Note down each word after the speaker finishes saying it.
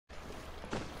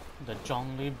the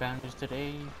Zhongli Banner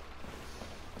today.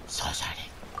 So exciting!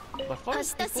 But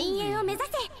first, 星と深淵を目指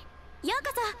せ。よう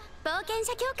こそ冒険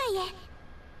者協会へ。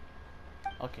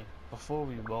 okay, before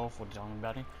we roll for the Zhongli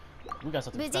Banner, we got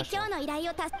something 無事 special. 今日の依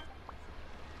頼を達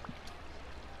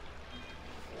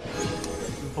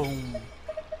Boom.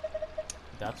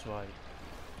 That's right.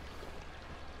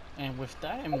 And with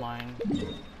that in mind,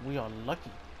 we are lucky.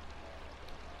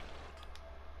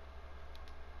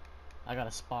 I got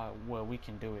a spot where we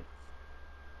can do it.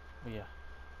 But yeah,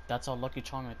 that's our lucky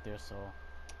charm right there. So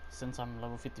since I'm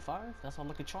level 55, that's our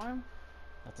lucky charm.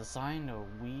 That's a sign that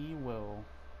we will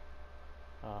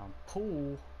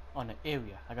pull on an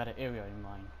area. I got an area in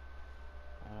mind.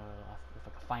 If I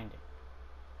can find it.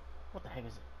 What the heck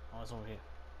is it? Oh, it's over here.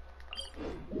 I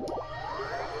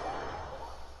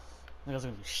think I was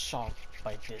gonna be shocked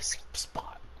by this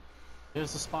spot.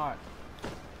 Here's the spot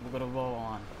we're gonna roll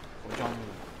on for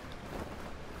Zhongli.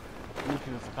 Many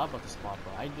people forgot about the spot,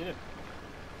 but I did it.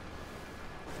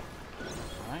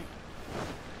 Alright.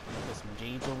 There's some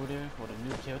jades over there for the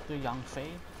new character, Yang Fei.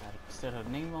 I said her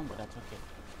name wrong, but that's okay.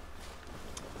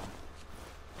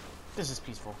 This is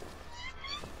peaceful.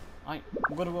 Alright,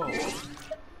 I'm gonna roll.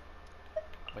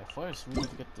 But first, we need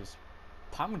to get this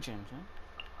Palmer gems, huh?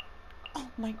 Oh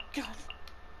my god!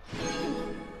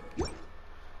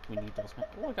 We need those, man.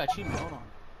 Oh, I got achievement. Hold on.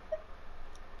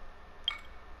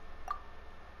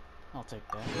 I'll take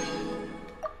that.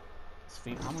 It's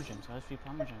free Palmer gems, guys. Free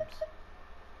Palmer gems.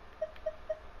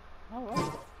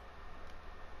 Alright.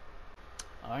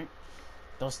 Alright.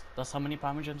 That's how many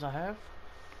Palmer gems I have.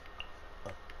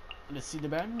 Let's see the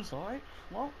banners. Alright.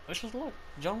 Well, let's just look.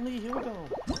 Zhongli, here we go.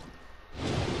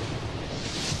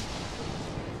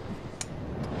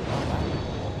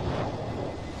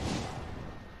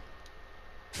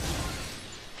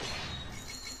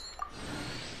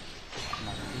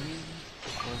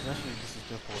 Especially this is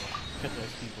good for character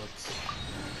XP books.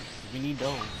 We need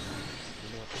those.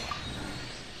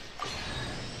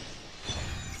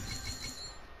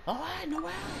 Alright, no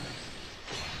wow!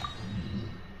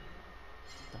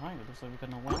 Alright, it looks like we got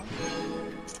no wow.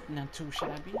 Not too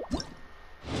shabby.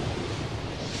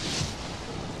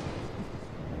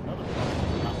 Another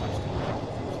one. Not much.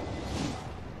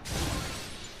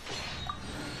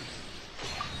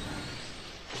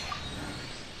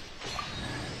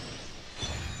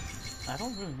 I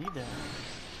don't really need that.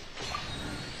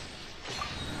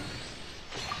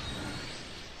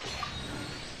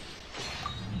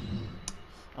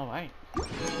 Alright.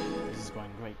 This is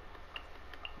going great.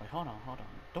 Wait, hold on.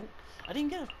 Don't. I didn't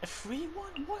get a free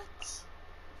one? What?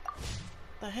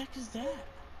 The heck is that?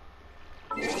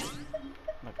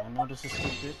 Look, I know this is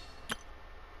stupid.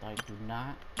 Like, do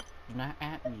not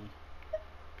at me.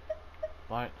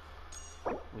 But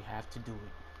we have to do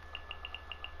it.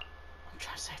 I'm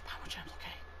trying to save Palmer gems,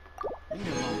 okay? Leave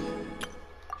me alone.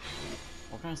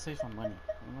 We're gonna save some money.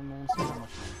 I don't want to spend that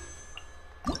much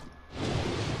money.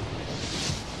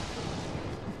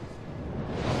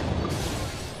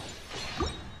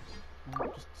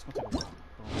 Just gonna take a while.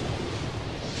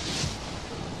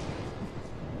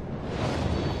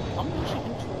 I'm actually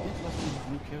interested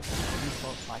in new characters. New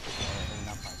 5 star, or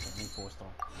not 5 star, new 4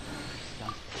 star.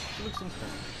 She looks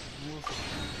interesting. We'll see.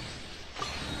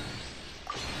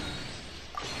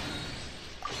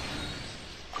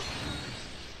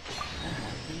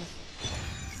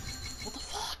 What the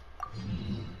fuck?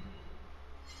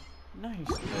 Nice,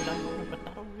 Diona, but I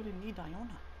don't really need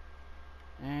Diona.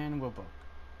 And we're broke.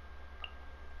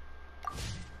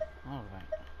 Alright.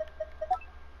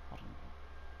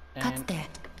 And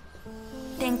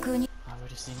I've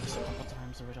already seen this a couple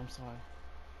times already, I'm sorry.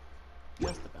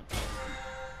 Yes, the band.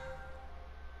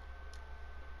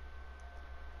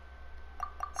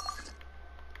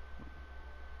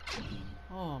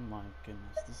 Oh my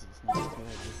goodness, this is not good,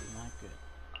 this is not good.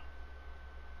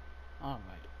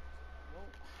 Alright. Well,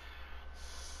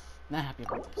 not happy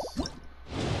about this.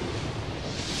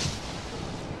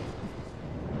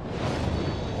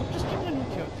 Oh, just give me a new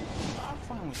character. I'm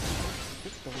fine with it.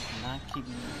 This does not keep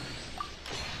me.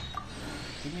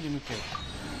 Give me the new character.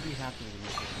 I'll be happy with the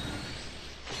new character.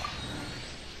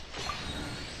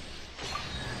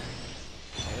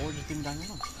 Or just give me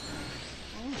Diana.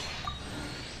 Oh.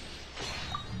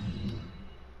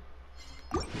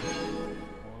 Well,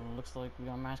 looks like we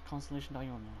got match Constellation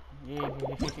Diona. Yay! I'm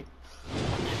not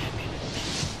happy with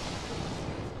this.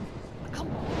 Come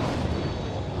on!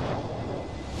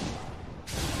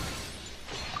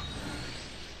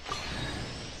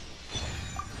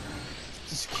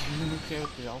 Just give me a new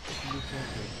character. I'll take a new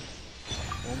character.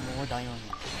 One more Diona.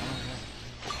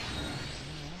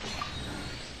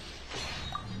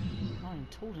 I'm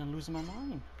totally losing my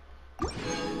mind. God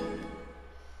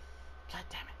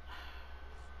damn it.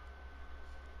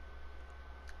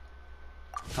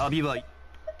 旅はい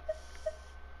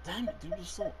Damn it, dude, you're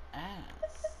so ass.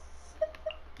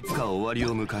 つか終わり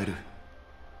を迎える。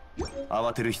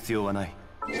慌てる必要はない。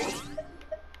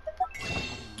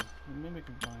 Maybe I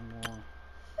can buy more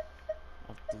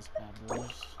of these bad boys.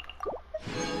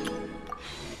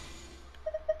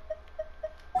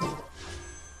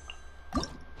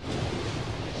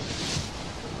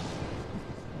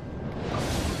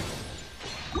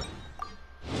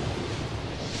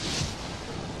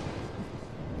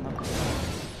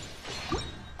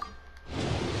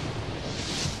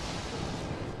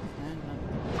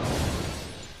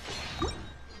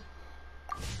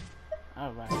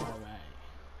 Alright.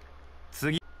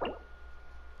 次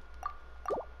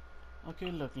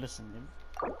Okay, look, listen.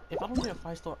 If I don't get a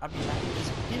 5-star, I'll be happy.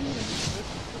 Just give me a new script.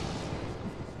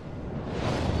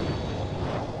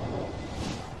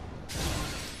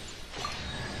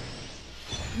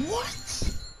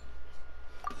 What?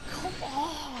 Come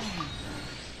on!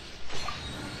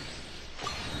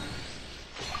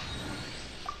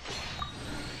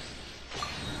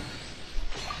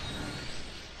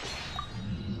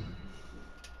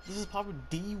 This is probably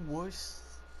the worst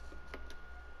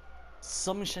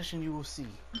summon session you will see.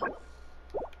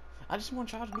 I just want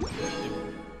to try to do it.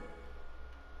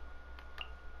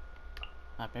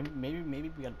 Maybe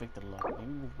we gotta break the luck.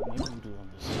 Maybe we'll do it on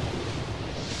this.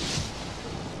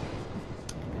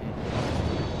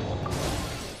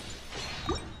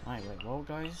 Alright, well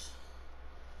guys,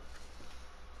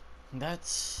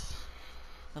 that's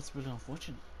really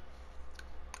unfortunate.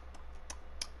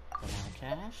 Ran out of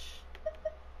cash,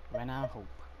 ran out of hope.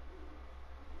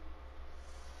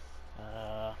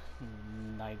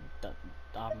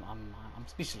 I'm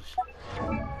speechless.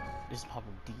 This is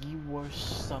probably the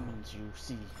worst summons you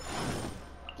see.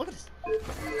 Look at this.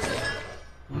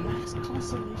 Max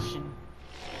constellation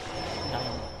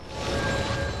diamond.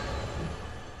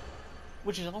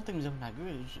 Which is, I don't think is even that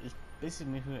good. It's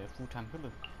basically made her a full-time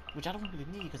healer, which I don't really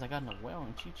need because I got Noelle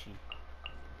and Chi-Chi.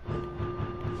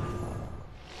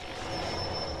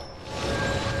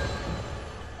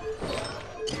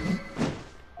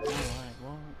 Alright,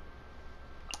 well.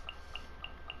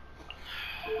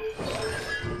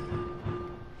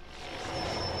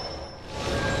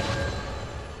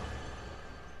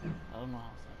 I don't know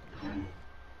how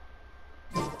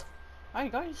that.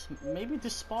 Alright guys, maybe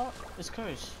this spot is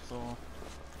cursed, so,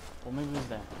 or maybe it's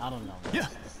that. I don't know. Yeah.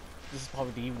 This is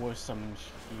probably the worst summon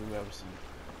you've ever seen.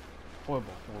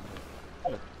 Horrible.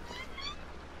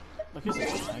 Look, here's the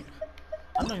thing, right?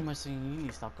 I know you might say you need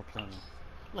to stop complaining.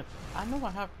 Look, I know I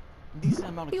have decent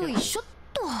amount of characters.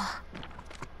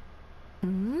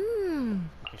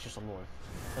 Okay, she's a lord.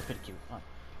 That's pretty cute.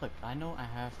 Look, I know I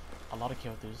have a lot of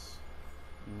characters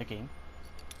in the game.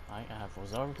 Right? I have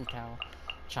Rosario, Hutao,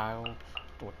 Child,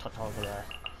 or Tatara.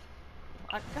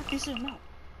 I got decent amount.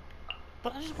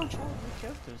 But I just want to try new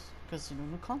characters. Because,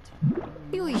 new content.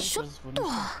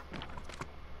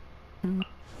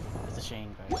 It's a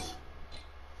shame, guys.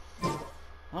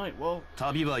 Alright, well,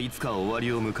 旅はいつか終わり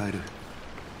を迎える。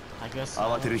 I guess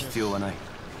慌てる必要はない。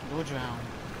 go drown.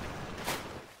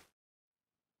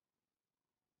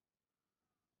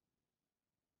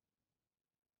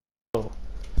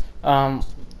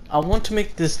 I want to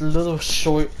make this little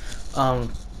short, I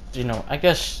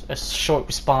guess a short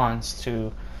response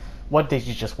to what did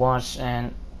you just watch,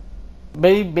 and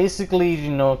basically,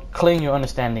 clearing your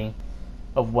understanding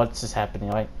of what's just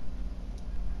happening, right?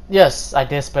 Yes, I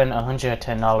did spend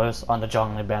 $110 on the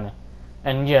Zhongli Banner,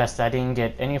 and yes, I didn't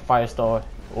get any 5-star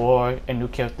or a new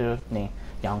character named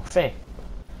Yang Fei.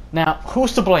 Now,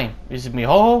 who's to blame? Is it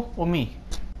Miho or me?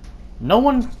 No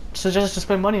one suggests to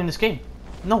spend money in this game.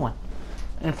 No one.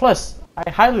 And plus, I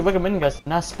highly recommend you guys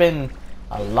not spend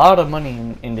a lot of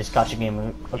money in this gacha game.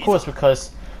 Of course,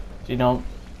 because,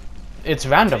 it's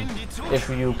random. If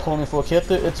you pull me for a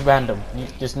character, it's random.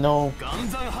 There's no,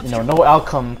 no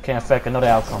outcome can affect another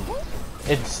outcome.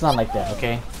 It's not like that,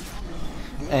 okay?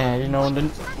 And,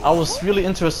 I was really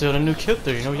interested in a new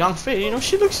character, Yang Fei.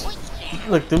 She looks...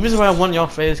 Look, the reason why I want Yang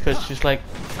Fei is because she's, like,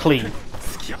 clean.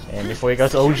 And before you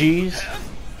guys OGs,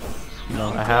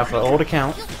 I have an old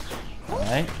account,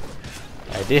 right?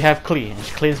 I did have Klee, and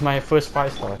Klee is my first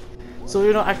 5-star.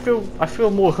 So I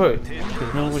feel more hurt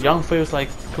because Yang Fei was like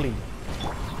Klee.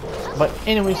 But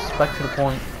anyways, back to the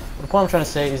point. The point I'm trying to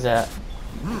say is that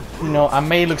I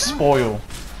may look spoiled,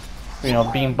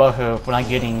 being butthurt for not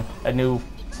getting a new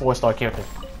 4-star character.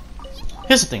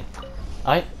 Here's the thing,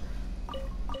 alright?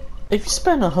 If you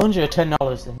spend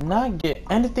 $110 and not get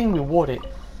anything rewarded,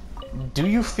 do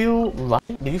you feel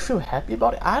right? Do you feel happy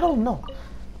about it? I don't know.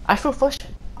 I feel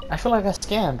frustrated. I feel like I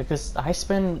scammed because I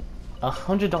spent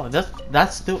 $100.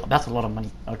 That's a lot of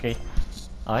money. Okay,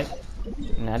 all right.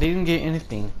 And I didn't get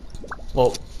anything.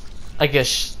 Well, I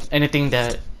guess anything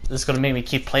that is gonna make me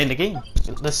keep playing the game.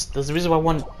 That's the reason why I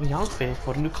want Yangfei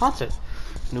for the new content,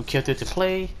 new character to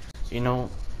play. You know,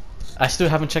 I still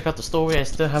haven't checked out the story. I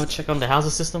still haven't checked out the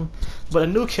housing system, but a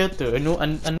new character,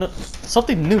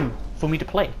 something new for me to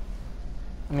play.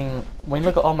 I mean, when you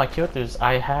look at all my characters,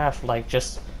 I have like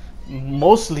just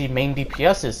mostly main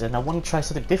DPSs, and I want to try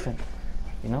something different.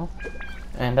 You know,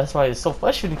 and that's why it's so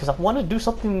frustrating because I want to do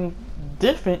something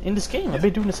different in this game. I've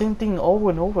been doing the same thing over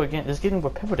and over again. It's getting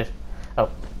repetitive. Oh,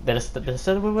 that is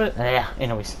it. Yeah.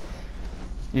 Anyways,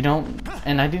 you know,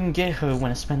 and I didn't get her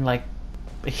when I spent like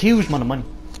a huge amount of money.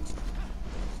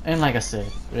 And like I said,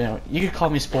 you know, you could call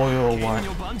me spoiled or what.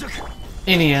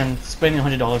 In the end, spending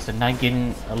 $100 and not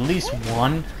getting at least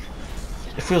one,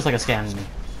 it feels like a scam to me.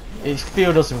 It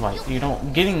feels doesn't right. You know,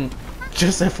 getting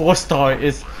just a 4-star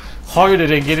is harder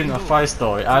than getting a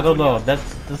 5-star. I don't know.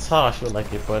 That's how I feel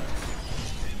like it. But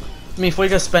I mean, for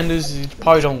you guys spenders, you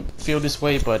probably don't feel this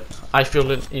way, but I feel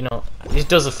it. You know, it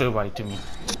doesn't feel right to me.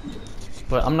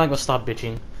 But I'm not gonna stop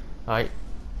bitching. Alright.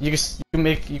 You can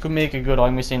make a good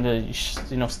argument saying that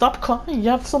you know, stop crying.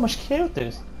 You have so much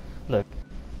characters. Look,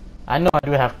 I know I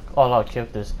do have a lot of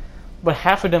characters, but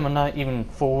half of them are not even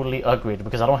fully upgraded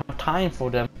because I don't have time for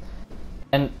them.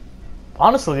 And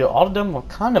honestly, all of them are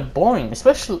kind of boring.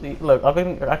 Especially, look,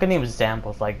 I can name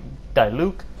examples like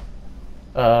Diluc,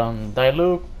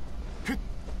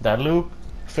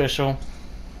 Official.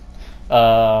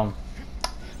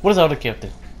 What is the other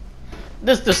character?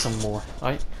 There's some more,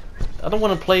 right? I don't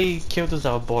want to play characters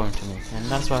that are boring to me, and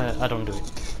that's why I don't do it.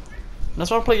 And that's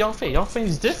why I play Yangfei. Yangfei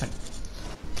is different.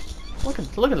 Look at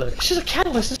her. She's a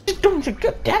catalyst. She's doing some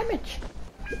good damage.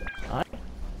 Alright.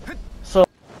 So,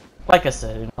 like I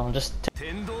said, you know, don't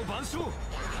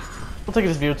take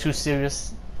this video too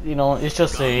serious. You know, it's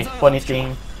just a funny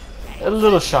thing. A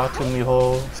little shock to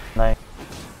Miho. Like,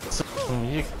 so,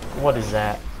 what is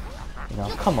that? You know,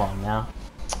 come on now.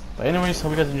 But anyways,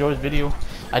 hope you guys enjoyed this video.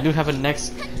 I do have a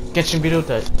next Genshin video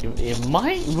that it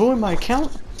might ruin my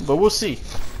account, but we'll see.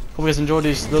 Hope you guys enjoyed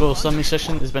this little summary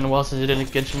session. It's been a while since I did a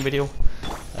Genshin video.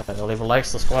 Leave a like,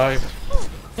 subscribe.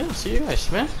 Yeah, see you guys,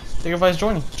 man. Thank you guys for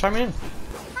joining. Chime in.